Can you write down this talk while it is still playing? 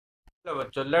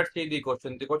So let's see the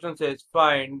question. The question says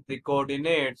find the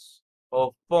coordinates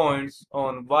of points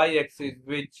on y-axis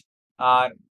which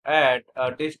are at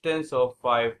a distance of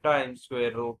 5 times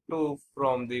square root 2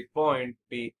 from the point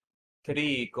P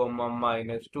 3,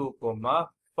 minus 2,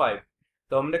 5.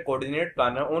 तो हमने coordinate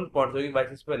लाना उन points की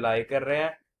vices पे लाई कर रहे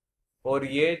हैं और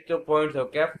ये जो पॉइंट्स हो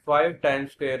क्या 5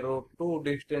 टाइम्स स्क्वायर रूट 2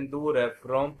 डिस्टेंस दूर है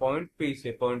फ्रॉम पॉइंट पी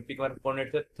से। पॉइंट पी का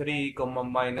कोऑर्डिनेट है 3,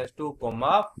 minus 2,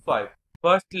 5.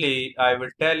 Firstly, I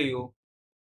will tell you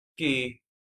key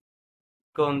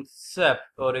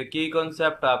concept और एक की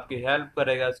कॉन्सेप्ट आपकी हेल्प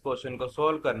करेगा इस क्वेश्चन को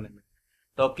सोल्व करने में।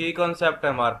 तो की कॉन्सेप्ट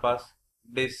है हमारे पास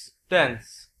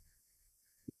डिस्टेंस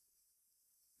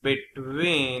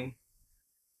बिटवीन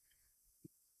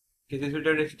किसी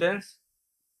से डिस्टेंस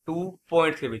 2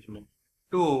 पॉइंट्स के बीच में।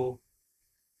 2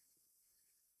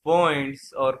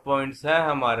 पॉइंट्स और पॉइंट्स है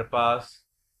हमारे पास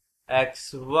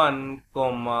x1,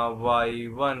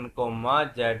 y1,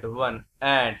 z1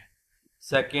 and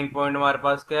second point हमारे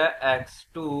पास क्या है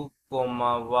x2,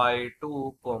 y2,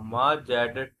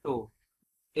 z2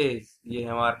 इज ये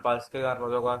हमारे पास क्या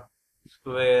होगा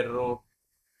square root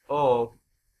of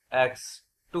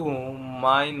x2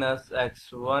 minus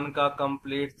x1 का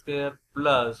complete square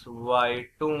plus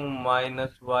y2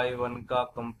 minus y1 का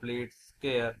complete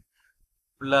square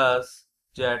plus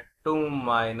z2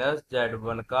 minus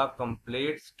z1 का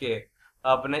कंप्लीट स्क्वायर।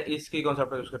 अपने इसकी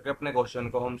कॉन्सेप्ट यूज करके अपने क्वेश्चन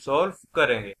को हम सॉल्व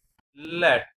करेंगे।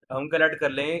 लेट हम कैलकुलेट कर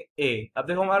लेंगे ए। अब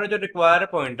देखो हमारा जो रिक्वायर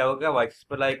पॉइंट है वो क्या वाई एक्सिस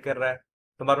पर लाइक कर रहा है,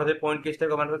 तो हमारे पास पॉइंट किस टाइप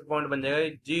का हमारे पास पॉइंट बन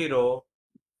जाएगा 0,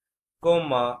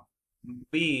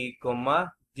 बी,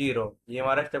 0। ये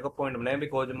हमारा इस टाइप का पॉइंट बनेगा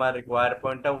बिकॉज हमारा रिक्वायर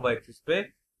पॉइंट है वो वाई एक्सिस पे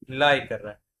लाई कर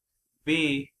रहा है।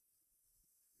 बी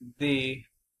दी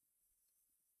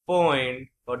पॉइंट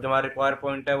और जो हमारा रिक्वायर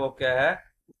पॉइंट है वो क्या है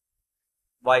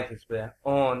वाई एक्सिस पे है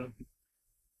ऑन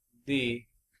दी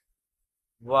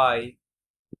वाई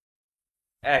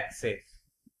एक्सिस।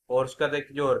 और उसका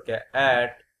देखिए जो और क्या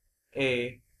eight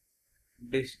A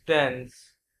distance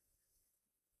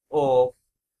of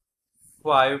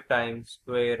 5 times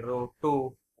square root 2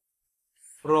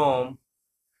 from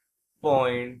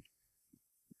point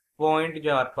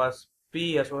जो हमारे पास P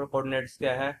है उसका कोऑर्डिनेट्स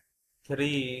क्या है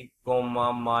 3,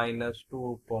 minus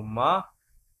 2,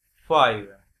 5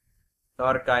 है। तो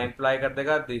और क्या इंप्लाई कर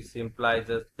देगा दिस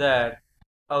इंप्लाइज दैट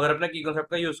अगर अपने की कॉन्सेप्ट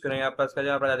का यूज करेंगे आप पास का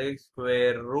जहाँ पर आ जाएगा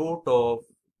स्क्वायर रूट ऑफ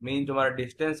मीन जो हमारा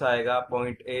डिस्टेंस आएगा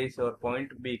पॉइंट ए से और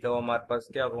पॉइंट बी का वो हमारे पास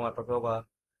क्या होगा हमारे पास होगा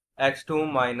x2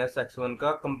 माइनस x1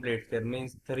 का कंप्लीट स्क्वायर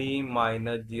मीन्स 3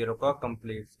 माइनस 0 का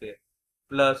complete square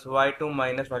plus y2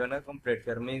 minus y1 का complete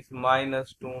square means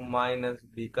minus 2 minus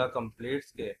b का complete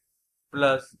square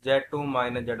plus z2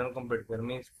 minus z1 complete square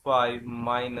means 5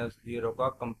 minus 0 का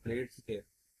कंप्लीट स्क्वायर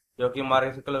जो कि हमारे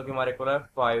equal की हमारे इक्वल है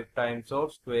 5 टाइम्स ऑफ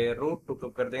स्क्वायर रूट 2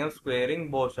 कर देंगे स्क्वेयरिंग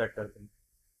बोथ साइड कर देंगे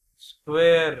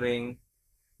स्क्वेयरिंग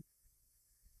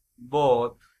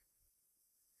बोथ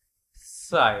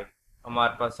साइड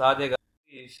हमारे पास आ जाएगा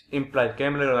इम्प्लाइज क्या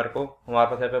मिलेगा हमारे को हमारे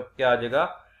पास यहाँ पे क्या आ जाएगा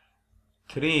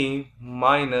 3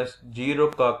 माइनस 0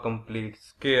 का complete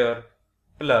square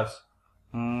plus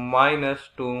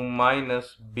minus 2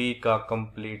 minus B का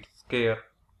कंप्लीट स्क्वायर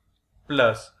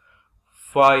प्लस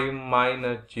 5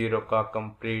 माइनस 0 का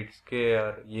कंप्लीट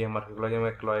स्क्वायर ये हमारे में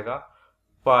आएगा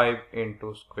 5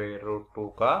 इंटू स्क्वायर रूट 2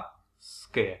 का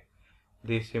स्क्वायर।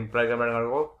 दिस इम्प्लाई हमारे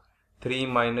को 3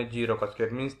 माइनस 0 का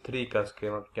स्क्वायर मीन्स 3 का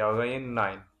स्क्वायर मतलब क्या होगा ये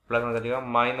 9 प्लस में जाएगा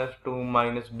माइनस 2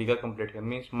 माइनस बी का कंप्लीट स्क्वायर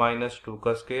मीन्स माइनस 2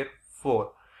 का square 4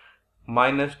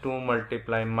 minus 2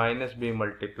 multiply minus B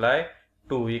multiply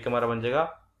 2 ये हमारा बन जाएगा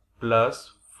प्लस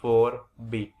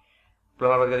 4b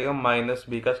प्लस हमारा जाएगा माइनस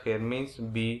बी का square means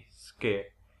B square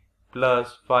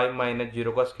plus 5 minus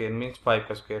 0 का स्क्वायर मीन्स 5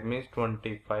 का square means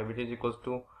 25 which is equal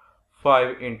to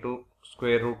 5 into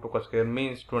square root 2 का square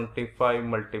means 25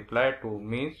 multiply 2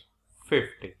 means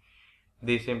 50।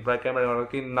 This imply क्या बनेगा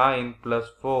कि 9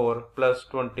 plus 4 plus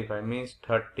 25 means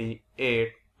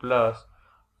 38 plus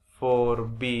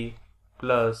 4b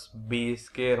plus b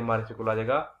square हमारे से आ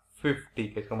जाएगा 50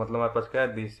 के इसका मतलब हमारे पास क्या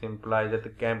है दिस इम्प्लाइज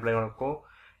क्या इम्प्लाई को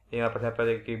यहाँ पर यहाँ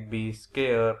पर कि b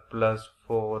square plus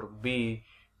 4b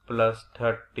plus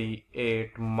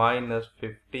 38 minus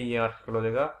 50 यहाँ से हो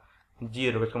जाएगा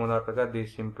 0 इसका मतलब आपका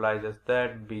this implies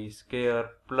that b square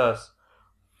plus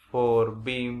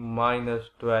 4b minus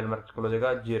 12 marks हो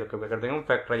जाएगा 0 के कर देंगे हम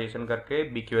फैक्टराइजेशन करके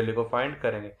b की वैल्यू को फाइंड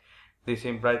करेंगे। दिस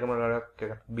इम्प्लाइज का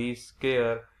मतलब b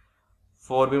स्क्वायर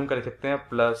 4b हम कर सकते हैं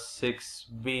plus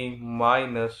 6b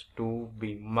minus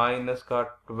 2b minus का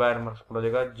 12 मार्क्स हो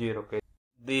जाएगा 0 के।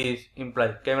 दिस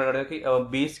इम्प्लाइज क्या मतलब कि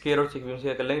b स्क्वायर और 6b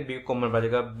से कर लेंगे b कॉमन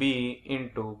बचेगा b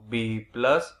into b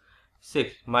plus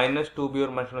 6 -2 b और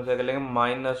माइनस क्या कर लेंगे,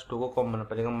 -2 को कॉमन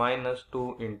पड़ेगा, -2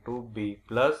 इंटू बी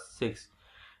प्लस 6,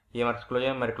 ये हमारे क्लोज है,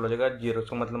 हमारे क्लोज हो जाएगा 0।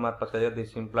 इसका मतलब हमारे पास आ जाएगा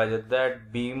this implies that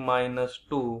b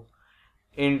 -2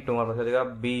 into हमारे पास आ जाएगा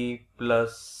b प्लस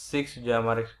 6 जो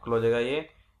हमारे क्लोज है ये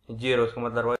 0। इसका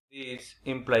मतलब दिस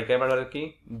इंप्लाई क्या मतलब कि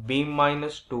b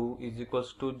 -2 इज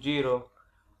इक्वल्स टू 0,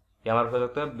 ये हमारे पास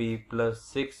होता है b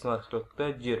प्लस 6 हमारे पास होता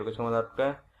है 0। इसका मतलब आपका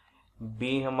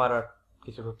b हमारा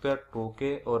किसी हो सकता है 2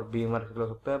 के और b हमारे क्लोज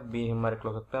सकता है, b हमारे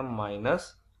क्लोज सकता है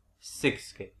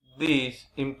 -6 के। दिस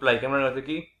इंप्लाई क्या मतलब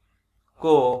कि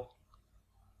को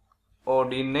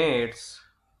ordinates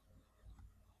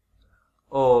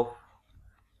of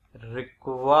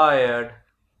required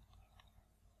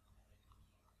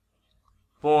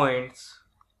points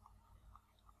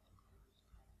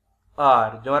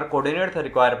are, जो हमारा कोऑर्डिनेट था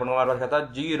रिक्वायर पॉइंट हमारे पास था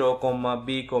 0, b,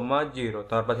 0।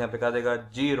 तो हमारे पास यहाँ पे क्या देगा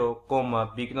 0,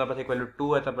 b की हमारे पास एक वैल्यू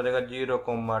 2 है, तो हमारे पास 0,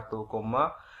 2,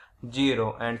 0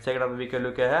 एंड सेकंड ऑफ b की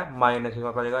वैल्यू क्या है माइनस,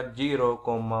 हमारे पास देगा 0,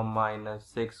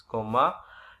 -6,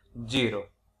 0।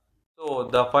 So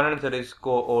the final answer is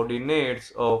coordinates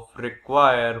of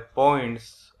required points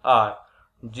are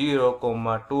 0,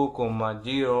 2,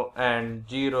 0 and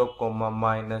 0,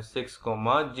 -6,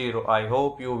 0. I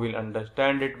hope you will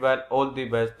understand it well. All the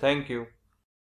best. Thank you.